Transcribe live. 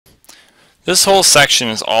This whole section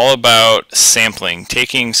is all about sampling,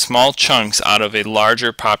 taking small chunks out of a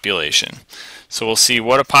larger population. So we'll see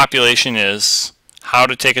what a population is, how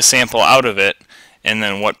to take a sample out of it, and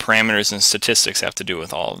then what parameters and statistics have to do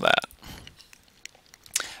with all of that.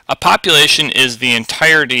 A population is the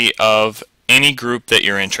entirety of any group that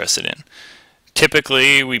you're interested in.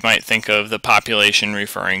 Typically, we might think of the population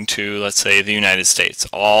referring to, let's say, the United States,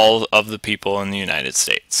 all of the people in the United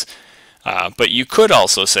States. But you could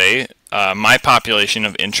also say, my population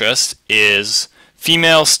of interest is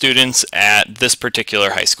female students at this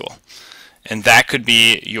particular high school. And that could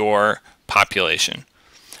be your population.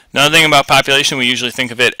 Another thing about population, we usually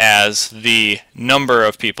think of it as the number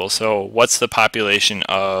of people. So what's the population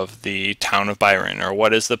of the town of Byron? Or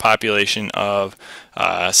what is the population of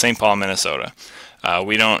St. Paul, Minnesota?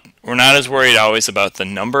 We're not as worried always about the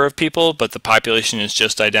number of people, but the population is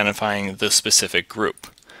just identifying the specific group.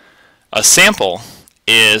 A sample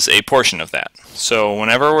is a portion of that. So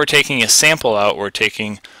whenever we're taking a sample out, we're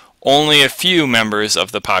taking only a few members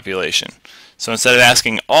of the population. So instead of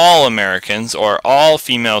asking all Americans or all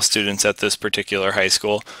female students at this particular high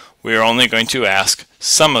school, we are only going to ask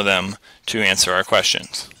some of them to answer our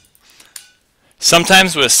questions.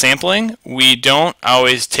 Sometimes with sampling, we don't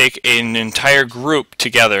always take an entire group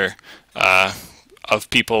together of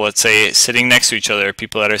people, let's say, sitting next to each other,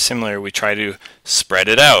 people that are similar. We try to spread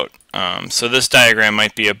it out. So this diagram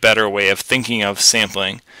might be a better way of thinking of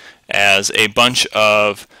sampling as a bunch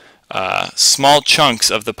of small chunks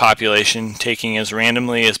of the population taking as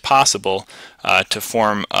randomly as possible to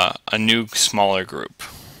form a new smaller group.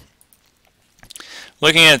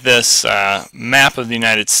 Looking at this map of the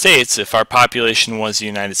United States, if our population was the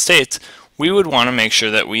United States, we would want to make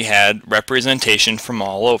sure that we had representation from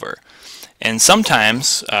all over. And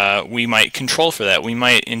sometimes we might control for that. We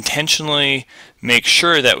might intentionally make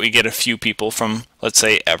sure that we get a few people from, let's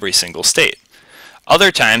say, every single state.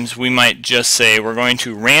 Other times we might just say we're going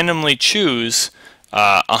to randomly choose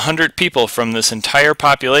 100 people from this entire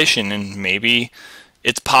population, and maybe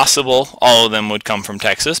it's possible all of them would come from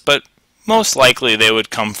Texas, but most likely they would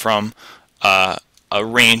come from a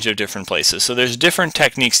range of different places. So there's different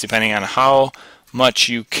techniques depending on how much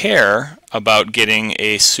you care about getting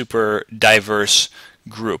a super diverse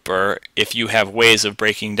group, or if you have ways of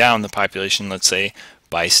breaking down the population, let's say,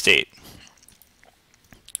 by state.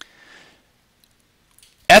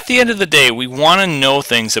 At the end of the day, we want to know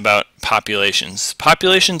things about populations.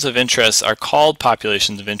 Populations of interest are called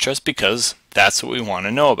populations of interest because that's what we want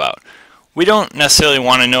to know about. We don't necessarily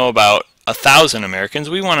want to know about 1,000 Americans.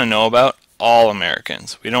 We want to know about all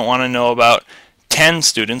Americans. We don't want to know about 10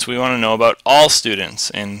 students. We want to know about all students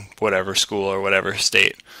in whatever school or whatever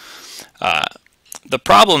state. The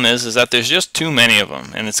problem is that there's just too many of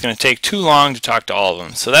them, and it's going to take too long to talk to all of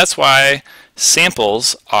them. So that's why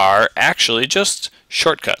samples are actually just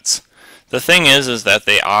shortcuts. The thing is that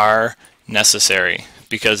they are necessary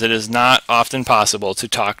because it is not often possible to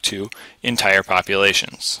talk to entire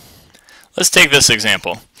populations. Let's take this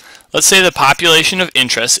example. Let's say the population of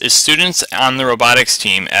interest is students on the robotics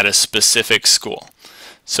team at a specific school.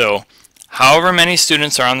 So however many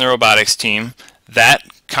students are on the robotics team, that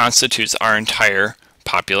constitutes our entire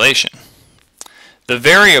population. The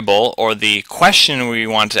variable, or the question we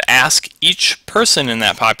want to ask each person in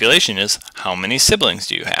that population, is how many siblings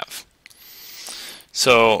do you have?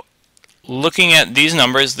 So looking at these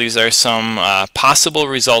numbers, these are some possible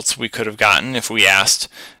results we could have gotten if we asked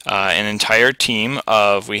an entire team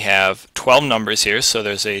of, we have 12 numbers here, so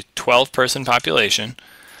there's a 12-person population.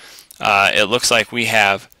 It looks like we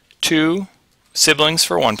have 2 siblings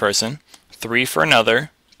for one person, 3 for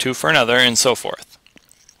another, 2 for another, and so forth.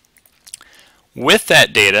 With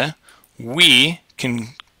that data, we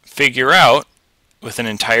can figure out, with an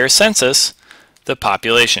entire census, the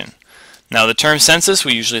population. Now, the term census,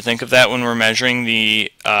 we usually think of that when we're measuring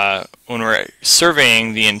when we're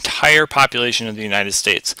surveying the entire population of the United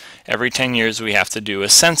States. Every 10 years we have to do a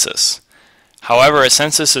census. However, a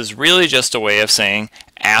census is really just a way of saying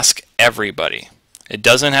ask everybody. It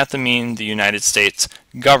doesn't have to mean the United States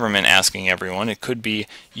government asking everyone. It could be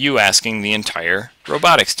you asking the entire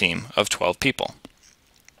robotics team of 12 people.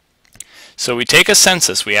 So we take a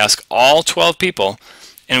census, we ask all 12 people,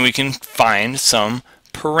 and we can find some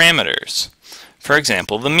parameters. For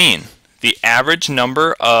example, the mean. The average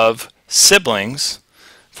number of siblings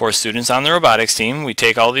for students on the robotics team, we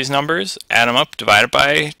take all these numbers, add them up, divide it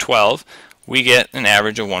by 12, we get an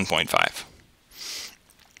average of 1.5.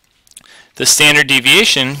 The standard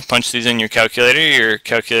deviation, punch these in your calculator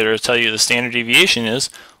will tell you the standard deviation is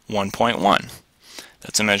 1.1.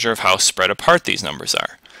 That's a measure of how spread apart these numbers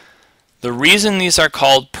are. The reason these are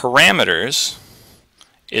called parameters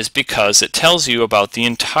is because it tells you about the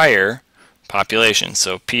entire population.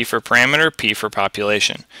 So P for parameter, P for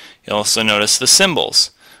population. You'll also notice the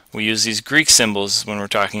symbols. We use these Greek symbols when we're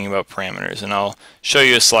talking about parameters, and I'll show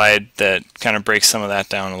you a slide that kind of breaks some of that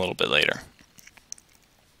down a little bit later.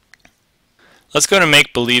 Let's go to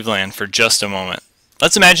make-believe land for just a moment.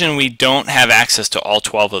 Let's imagine we don't have access to all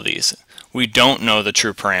 12 of these. We don't know the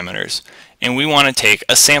true parameters, and we want to take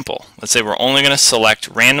a sample. Let's say we're only going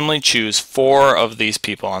to randomly choose 4 of these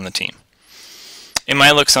people on the team. It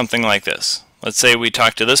might look something like this. Let's say we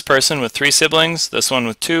talk to this person with 3 siblings, this one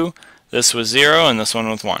with 2, this with 0, and this one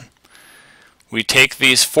with 1. We take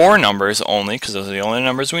these 4 numbers only, because those are the only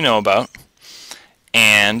numbers we know about,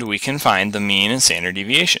 and we can find the mean and standard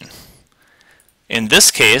deviation. In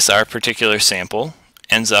this case, our particular sample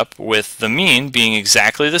ends up with the mean being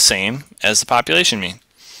exactly the same as the population mean.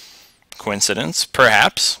 Coincidence?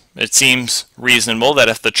 Perhaps. It seems reasonable that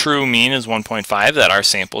if the true mean is 1.5, that our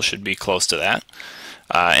sample should be close to that.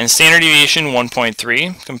 And standard deviation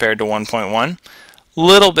 1.3 compared to 1.1.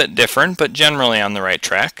 Little bit different, but generally on the right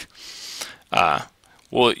track.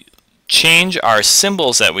 We'll change our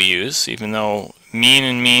symbols that we use, even though mean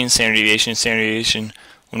and mean, standard deviation,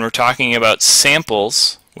 when we're talking about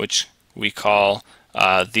samples, which we call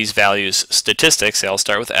these values statistics, they all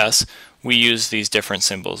start with S, we use these different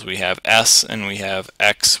symbols. We have S and we have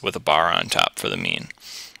X with a bar on top for the mean.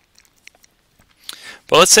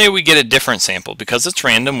 But let's say we get a different sample. Because it's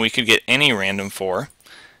random, we could get any random 4.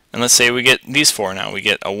 And let's say we get these 4 now. We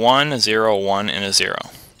get a 1, a 0, a 1, and a 0.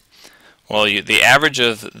 Well, the average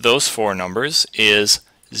of those 4 numbers is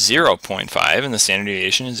 0.5, and the standard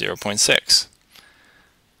deviation is 0.6.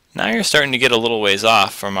 Now you're starting to get a little ways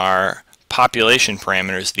off from our population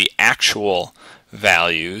parameters, the actual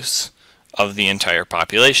values of the entire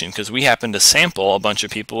population, because we happen to sample a bunch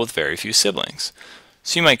of people with very few siblings.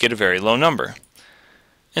 So you might get a very low number.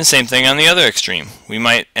 And same thing on the other extreme. We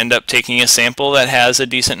might end up taking a sample that has a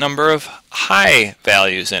decent number of high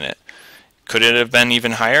values in it. Could it have been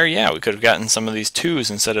even higher? Yeah, we could have gotten some of these 2s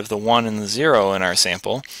instead of the 1 and the 0 in our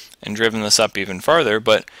sample and driven this up even farther,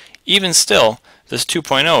 but even still, this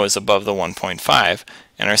 2.0 is above the 1.5,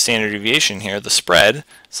 and our standard deviation here, the spread,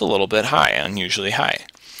 is a little bit high, unusually high.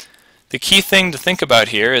 The key thing to think about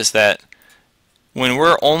here is that when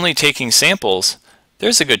we're only taking samples,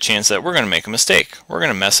 there's a good chance that we're going to make a mistake. We're going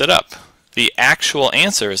to mess it up. The actual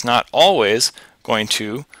answer is not always going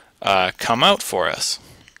to come out for us.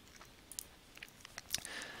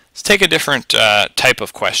 Let's take a different type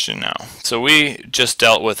of question now. So we just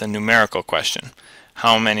dealt with a numerical question.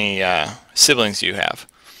 How many siblings do you have?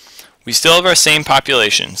 We still have our same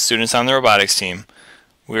population, students on the robotics team.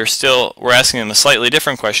 We're asking them a slightly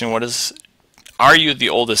different question. Are you the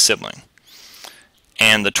oldest sibling?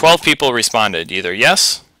 And the 12 people responded either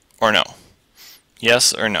yes or no.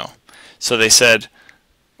 Yes or no. So they said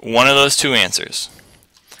one of those 2 answers.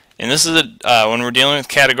 And this is when we're dealing with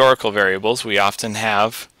categorical variables, we often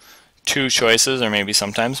have 2 choices or maybe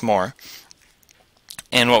sometimes more.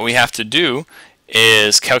 And what we have to do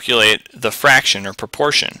is calculate the fraction or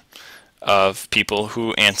proportion of people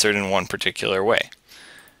who answered in one particular way.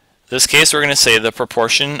 In this case, we're going to say the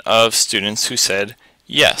proportion of students who said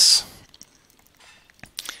yes.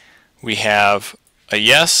 We have a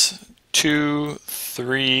yes, 2,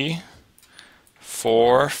 3,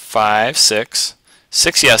 4, 5, 6.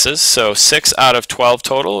 6 yeses, so 6 out of 12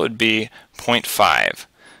 total would be 0.5.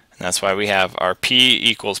 And that's why we have our P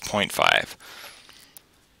equals 0.5.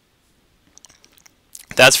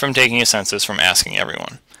 That's from taking a census, from asking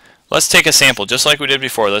everyone. Let's take a sample, just like we did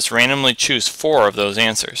before. Let's randomly choose 4 of those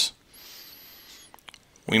answers.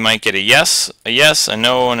 We might get a yes, a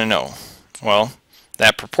no, and a no. Well,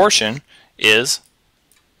 that proportion is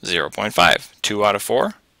 0.5. 2 out of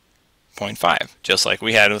 4, 0.5, just like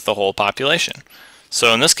we had with the whole population.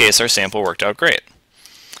 So in this case, our sample worked out great.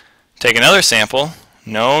 Take another sample.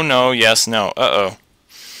 No, no, yes, no. Uh-oh.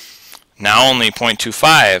 Now only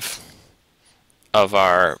 0.25 of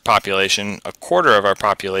our population, a quarter of our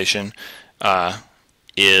population,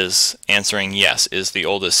 is answering yes, is the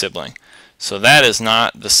oldest sibling. So that is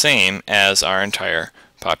not the same as our entire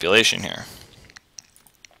population here.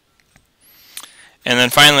 And then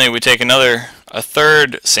finally we take a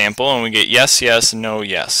third sample and we get yes, yes, no,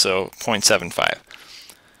 yes, so 0.75.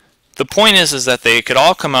 The point is that they could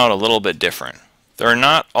all come out a little bit different. They're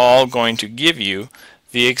not all going to give you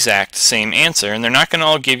the exact same answer, and they're not going to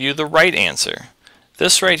all give you the right answer.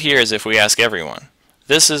 This right here is if we ask everyone.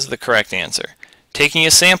 This is the correct answer. Taking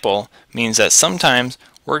a sample means that sometimes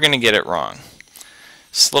we're going to get it wrong.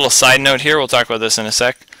 Just a little side note here, we'll talk about this in a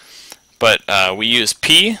sec, but we use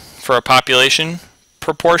P for our population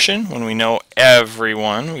proportion, when we know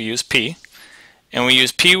everyone, we use P. And we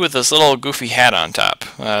use P with this little goofy hat on top,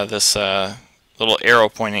 this little arrow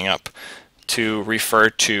pointing up, to refer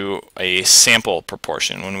to a sample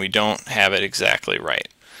proportion when we don't have it exactly right.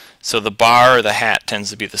 So the bar or the hat tends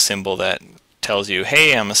to be the symbol that tells you,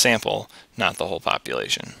 hey, I'm a sample, not the whole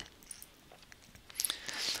population.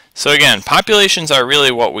 So again, populations are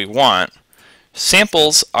really what we want.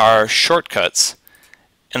 Samples are shortcuts,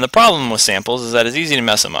 and the problem with samples is that it's easy to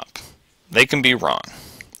mess them up. They can be wrong.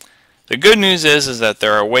 The good news is that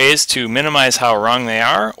there are ways to minimize how wrong they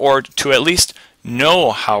are, or to at least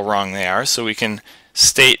know how wrong they are, so we can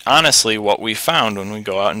state honestly what we found when we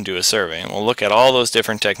go out and do a survey. And we'll look at all those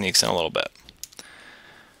different techniques in a little bit.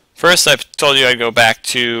 First, I told you I'd go back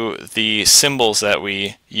to the symbols that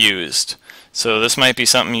we used. So this might be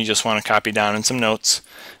something you just want to copy down in some notes.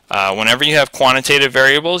 Whenever you have quantitative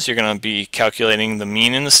variables, you're going to be calculating the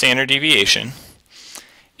mean and the standard deviation.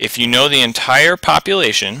 If you know the entire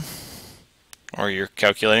population, or you're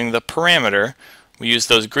calculating the parameter, we use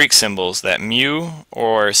those Greek symbols, that mu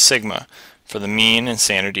or sigma, for the mean and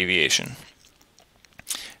standard deviation.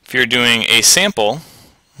 If you're doing a sample,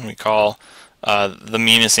 we call the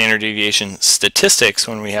mean and standard deviation statistics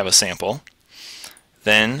when we have a sample,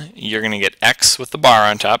 then you're going to get x with the bar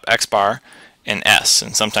on top, x bar, and s.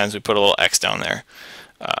 And sometimes we put a little x down there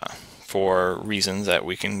for reasons that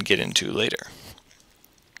we can get into later.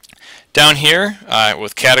 Down here,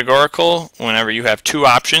 with categorical, whenever you have two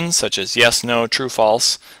options, such as yes, no, true,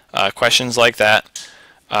 false, questions like that,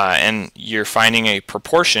 and you're finding a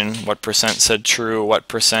proportion, what percent said true, what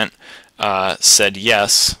percent said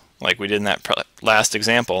yes, like we did in that last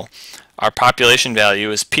example, our population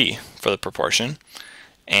value is P for the proportion,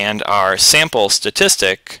 and our sample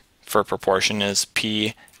statistic for proportion is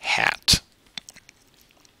P hat.